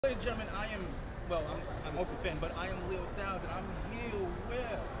Ladies and gentlemen, I'm also Finn, but I am Leo Styles, and I'm here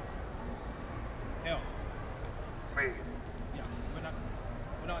with him. Me. Yeah, we're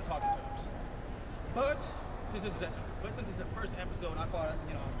not talking terms. But since it's the first episode, I thought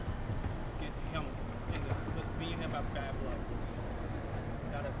get him in this. Me and him have bad blood.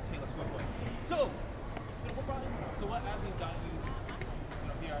 Not a Taylor Swift way. So what have you done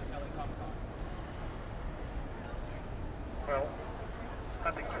here at LA Comic Con? Well,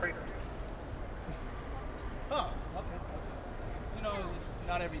 hunting traitors. Oh, okay. It's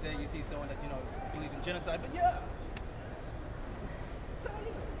not every day you see someone that believes in genocide, but yeah. So how you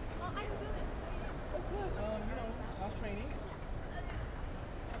doing? I'm good. Oh, good. How's training?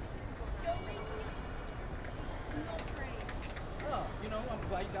 Not great. Oh, I'm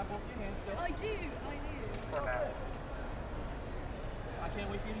glad you got both your hands still. I do. For now. I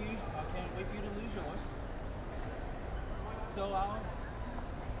can't wait for you to lose yours. So I'll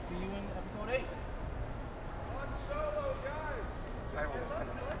see you in episode 8. On solo, guys! I will.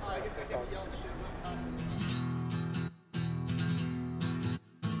 I guess I can yell shit.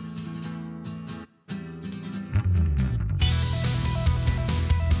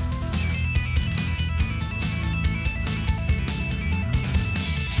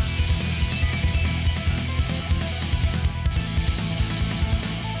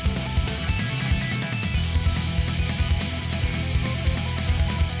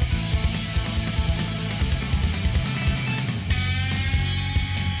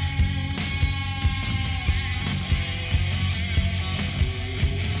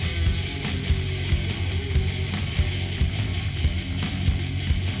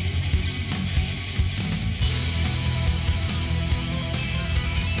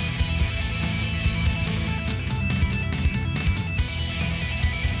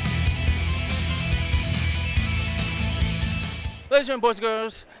 Ladies and gentlemen, boys and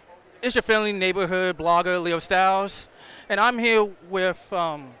girls, it's your friendly neighborhood blogger, Leo Styles, and I'm here with,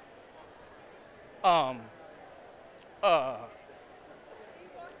 hi,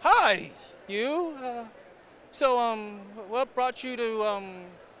 you, what brought you to,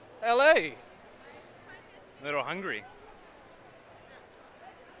 LA? A little hungry.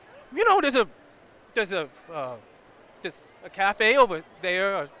 There's a cafe over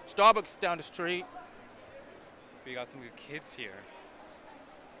there, a Starbucks down the street. We got some good kids here.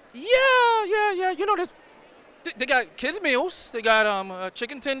 Yeah. They got kids meals. They got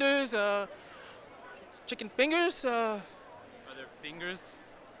chicken tenders, chicken fingers. Are there fingers?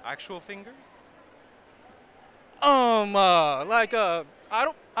 Actual fingers? I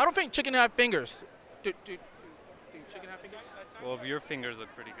don't think chicken have fingers. Do chicken have fingers? Well, your fingers look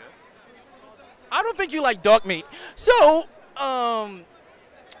pretty good. I don't think you like dog meat. So, I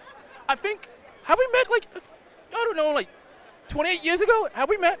think, have we met I don't know, 28 years ago? Have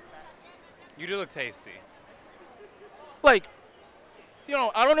we met? You do look tasty. I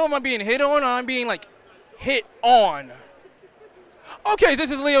don't know if I'm being hit on or I'm being, hit on. Okay, this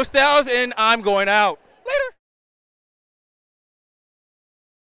is Leo Styles, and I'm going out.